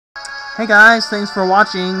Hey guys, thanks for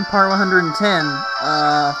watching part 110,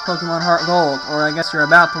 Pokemon HeartGold, or I guess you're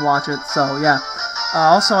about to watch it, so yeah.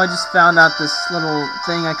 Also, I just found out this little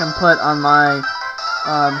thing I can put on my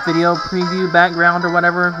video preview background or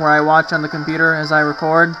whatever, where I watch on the computer as I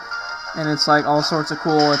record, and it's like all sorts of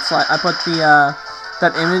cool. It's like, I put the,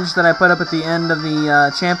 that image that I put up at the end of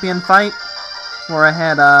the champion fight, where I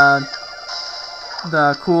had,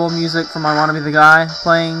 the cool music from I Wanna Be the Guy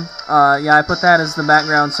playing. Yeah, I put that as the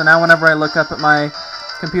background, so now whenever I look up at my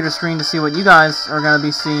computer screen to see what you guys are going to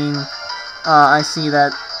be seeing, I see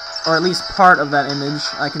that, or at least part of that image.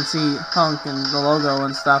 I can see Hunk and the logo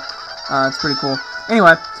and stuff. It's pretty cool.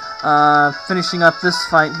 Anyway, finishing up this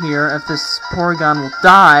fight here. If this Porygon will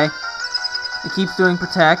die, it keeps doing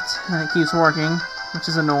Protect, and it keeps working, which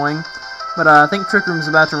is annoying. But I think Trick Room's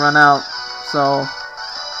about to run out, so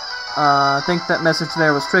I think that message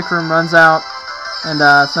there was Trick Room runs out, and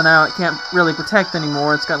so now it can't really Protect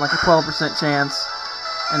anymore. It's got like a 12% chance,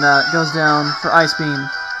 and it goes down for Ice Beam.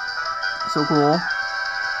 So cool.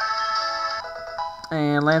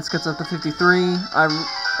 And Lance gets up to 53.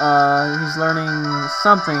 He's learning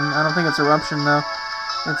something. I don't think it's Eruption though.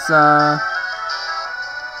 It's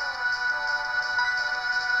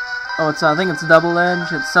I think it's Double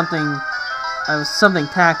Edge. It's something. Something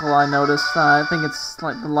Tackle I noticed. I think it's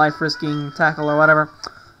like the life-risking tackle or whatever.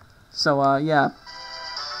 So, yeah.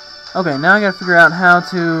 Okay, now I gotta figure out how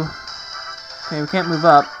to... Okay, we can't move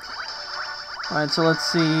up. Alright, so let's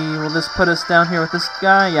see. Will this put us down here with this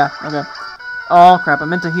guy? Yeah, okay. Oh, crap. I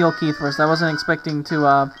meant to heal Keith first. I wasn't expecting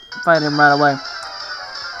to fight him right away.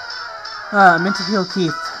 I meant to heal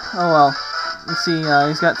Keith. Oh, well. Let's see.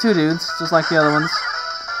 He's got two dudes, just like the other ones.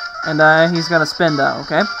 And he's got a Spinda,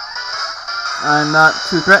 okay? I'm not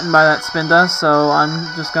too threatened by that Spinda, so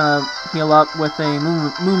I'm just gonna heal up with a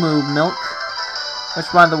Moo Milk, which,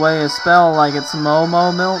 by the way, is spelled like it's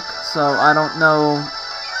Momo Milk, so I don't know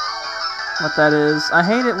what that is. I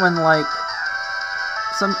hate it when, like,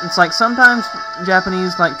 it's like sometimes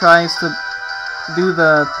Japanese, like, tries to do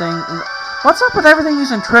the thing. What's up with everything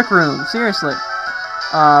using Trick Room? Seriously.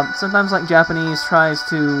 Sometimes, like, Japanese tries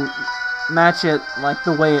to match it, like,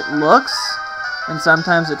 the way it looks, and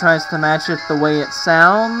sometimes it tries to match it the way it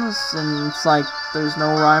sounds, and it's like there's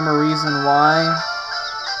no rhyme or reason why.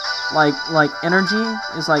 Like energy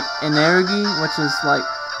is like energy, which is like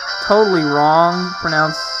totally wrong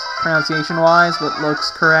pronunciation-wise, but looks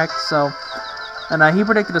correct. So, and he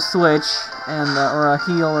predicted a switch and or a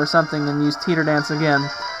heal or something, and used Teeter Dance again.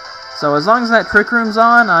 So as long as that Trick Room's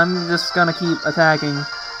on, I'm just gonna keep attacking,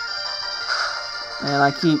 and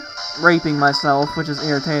I keep raping myself, which is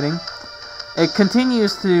irritating. It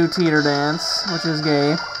continues to Teeter Dance, which is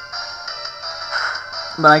gay.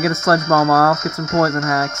 But I get a Sludge Bomb off, get some Poison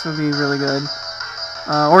Hacks, would be really good.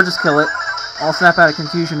 Or just kill it. I'll snap out of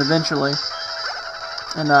Confusion eventually.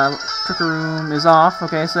 And Trick Room is off,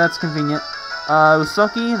 okay, so that's convenient.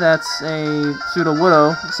 Usoki, that's a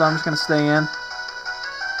Sudowoodo, so I'm just gonna stay in.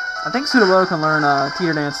 I think Sudowoodo can learn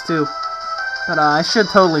Teeter Dance too. But I should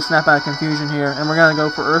totally snap out of Confusion here, and we're gonna go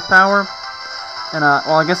for Earth Power. And,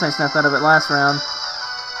 well, I guess I snapped out of it last round.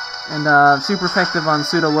 And, super effective on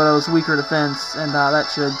Sudowoodo's weaker defense, and,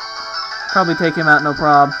 that should probably take him out no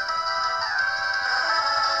prob.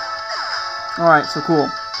 Alright, so cool.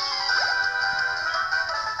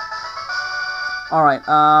 Alright,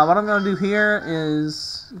 what I'm gonna do here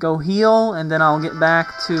is go heal, and then I'll get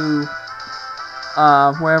back to,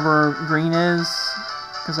 wherever green is,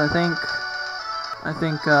 because I think,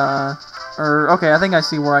 okay, I think I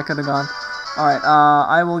see where I could have gone. Alright,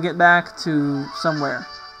 I will get back to somewhere.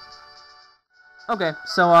 Okay,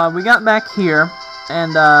 so, we got back here,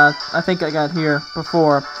 and, I think I got here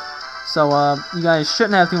before, so, you guys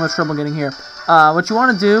shouldn't have too much trouble getting here. What you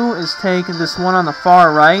want to do is take this one on the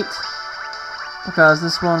far right, because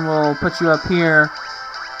this one will put you up here,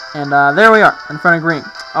 and, there we are, in front of green.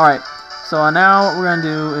 Alright, so, now what we're going to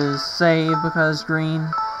do is save, because green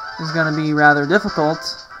is going to be rather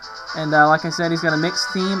difficult. And like I said, he's got a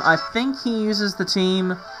mixed team. I think he uses the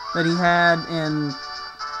team that he had in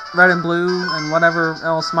Red and Blue and whatever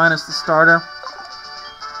else minus the starter.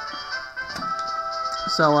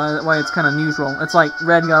 So that way it's kind of neutral. It's like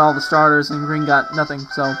Red got all the starters and Green got nothing,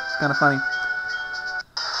 so it's kind of funny.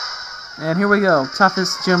 And here we go.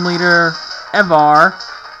 Toughest gym leader ever.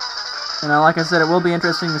 And like I said, it will be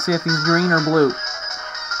interesting to see if he's green or blue.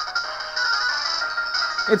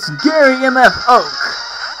 It's Gary MF Oak.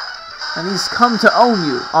 And he's come to own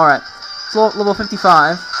you. Alright. It's level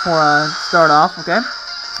 55 for start off, okay?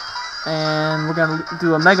 And we're going to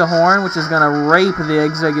do a Mega Horn, which is going to rape the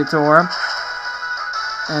Exeggutor.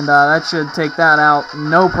 And that should take that out,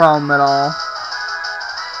 no problem at all.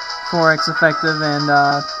 4x effective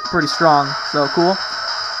and pretty strong. So cool.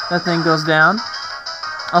 That thing goes down.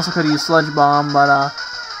 Also could have used Sludge Bomb, but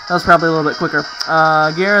that was probably a little bit quicker.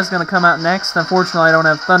 Gara's going to come out next. Unfortunately, I don't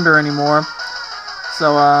have Thunder anymore.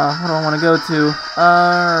 So, what do I want to go to?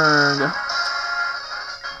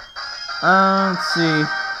 Let's see.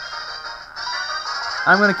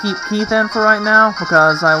 I'm going to keep Keith in for right now,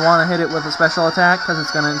 because I want to hit it with a special attack, because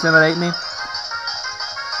it's going to intimidate me.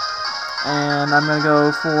 And I'm going to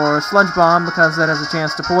go for Sludge Bomb, because that has a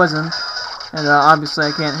chance to poison. And obviously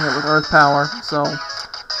I can't hit it with Earth Power, so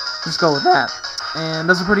just go with that. And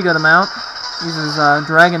does a pretty good amount. Uses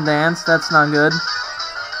Dragon Dance, that's not good.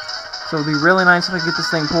 So it would be really nice if I could get this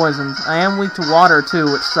thing poisoned. I am weak to water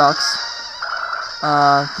too, which sucks.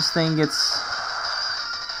 This thing gets...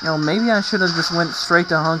 You know, maybe I should have just went straight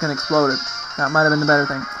to Hunk and exploded. That might have been the better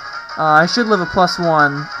thing. I should live a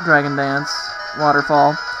 +1 Dragon Dance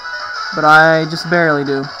Waterfall, but I just barely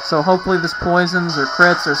do. So hopefully this poisons or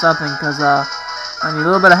crits or something, because I need a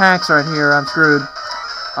little bit of hacks right here. I'm screwed.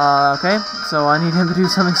 Okay, so I need him to do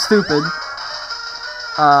something stupid.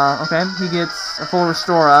 Okay, he gets a full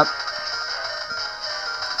restore up.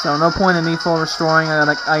 So no point in me full restoring.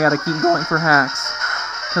 I gotta keep going for hacks,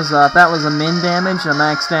 because if that was a min damage, a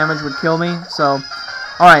max damage would kill me. So,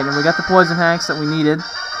 alright, and we got the poison hacks that we needed.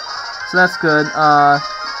 So that's good. I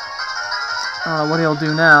don't know what he'll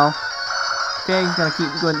do now. Okay, he's gonna keep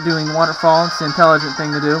doing Waterfall. It's the intelligent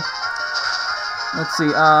thing to do. Let's see.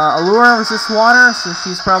 Allura resists water, so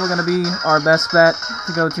she's probably gonna be our best bet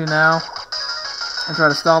to go to now, and try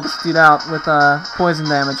to stall this dude out with poison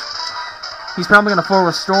damage. He's probably going to full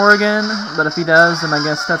restore again, but if he does, then I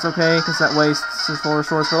guess that's okay, because that wastes his full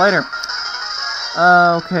restores for later.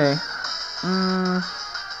 Okay.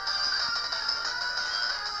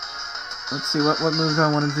 Let's see, what move do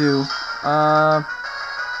I want to do? Yeah,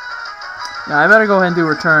 I better go ahead and do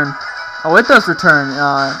return. Oh, it does return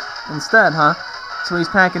instead, huh? So he's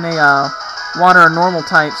packing a water normal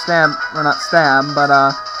type stab, or not stab,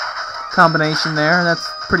 but combination there. That's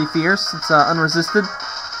pretty fierce. It's unresisted.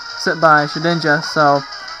 Set by Shedinja, so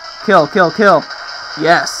kill.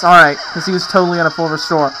 Yes, alright, because he was totally on a full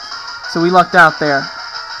restore. So we lucked out there.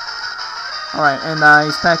 Alright, and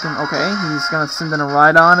he's packing, okay, he's going to send in a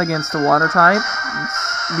Rhydon against a water type.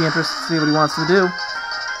 It'll be interesting to see what he wants to do.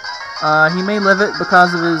 He may live it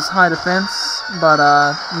because of his high defense, but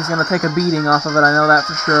he's going to take a beating off of it, I know that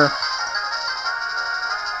for sure.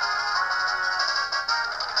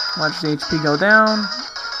 Watch the HP go down.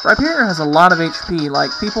 Rhyperior has a lot of HP, like,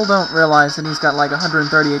 people don't realize that he's got like 130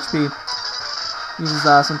 HP. Uses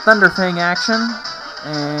some Thunder Fang action,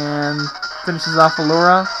 and finishes off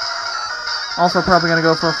Allura. Also probably going to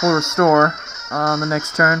go for a full restore on the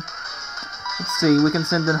next turn. Let's see, we can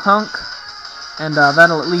send in Hunk, and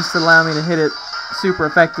that'll at least allow me to hit it super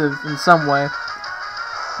effective in some way.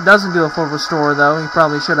 Doesn't do a full restore though, he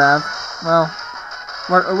probably should have. Well,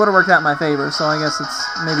 it would have worked out in my favor, so I guess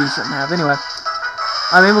maybe he shouldn't have. Anyway.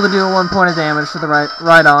 I'm able to do 1 point of damage to the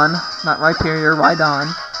Rhydon, not Rhyperior,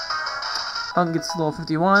 Rhydon. Hunk gets level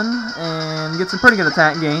 51, and gets a pretty good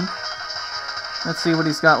attack gain. Let's see what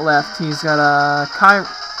he's got left. He's got a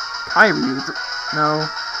Kairyu,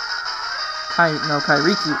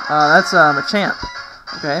 Kairiki. That's Machamp.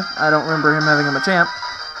 Okay, I don't remember him having a Machamp,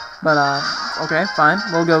 but okay, fine.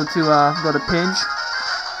 We'll go to Pidge,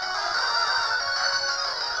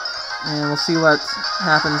 and we'll see what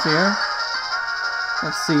happens here.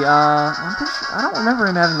 Let's see, I'm pretty sure, I don't remember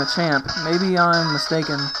him having the champ. Maybe I'm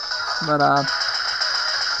mistaken, but,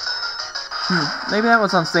 maybe that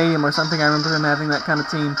was on Stadium or something. I remember him having that kind of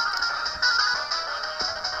team.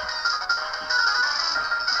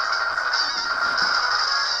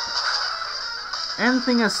 And the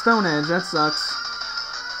thing has Stone Edge, that sucks.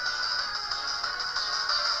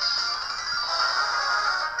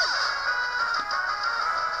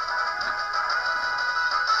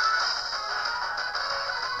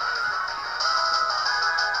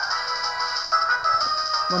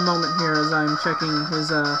 One moment here as I'm checking his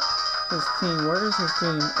team. Where is his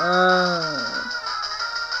team?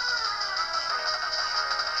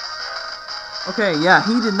 Okay, yeah,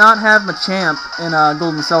 he did not have Machamp in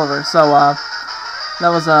Gold and Silver, so that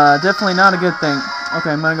was definitely not a good thing.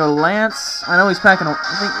 Okay, I'm gonna go to Lance. I know he's packing. I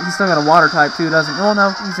think he's still got a water type too, doesn't he? Oh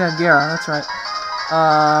no, he's got Gara. That's right.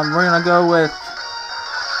 We're gonna go with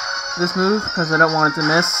this move because I don't want it to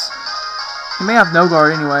miss. He may have no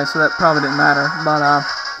guard anyway, so that probably didn't matter. But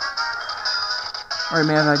or he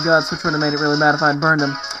may have had guts, which would have made it really bad if I'd burned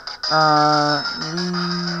him.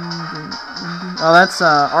 Oh, that's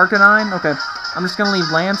Arcanine. Okay, I'm just gonna leave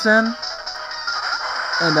Lance in,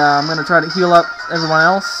 and I'm gonna try to heal up everyone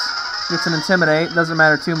else Gets an Intimidate. Doesn't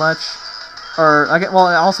matter too much. Or, well,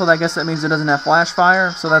 also I guess that means it doesn't have Flash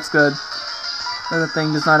Fire, so that's good. The other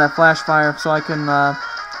thing does not have Flash Fire, so I can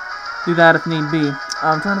do that if need be.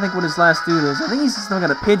 I'm trying to think what his last dude is. I think he's still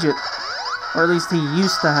got a Pidgeot. Or at least he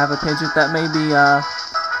used to have a Pidgeot. That may be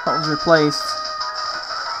what was replaced.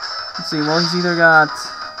 Let's see, well, he's either got...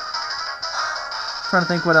 trying to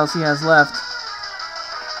think what else he has left.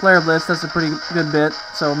 Flare Blitz, that's a pretty good bit,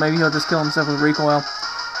 so maybe he'll just kill himself with Recoil.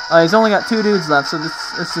 He's only got 2 dudes left, so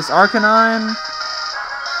it's this Arcanine,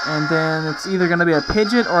 and then it's either going to be a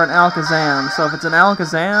Pidgeot or an Alakazam. So if it's an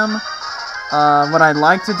Alakazam, what I'd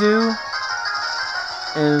like to do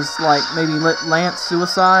is, like, maybe let Lance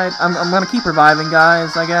Suicide. I'm going to keep reviving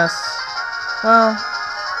guys, I guess. Well,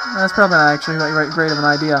 that's probably not actually great of an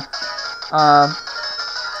idea.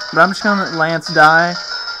 But I'm just going to let Lance die.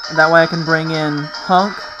 That way I can bring in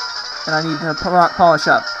Hunk, and I need to polish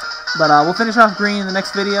up. But we'll finish off green in the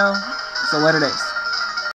next video, so later days.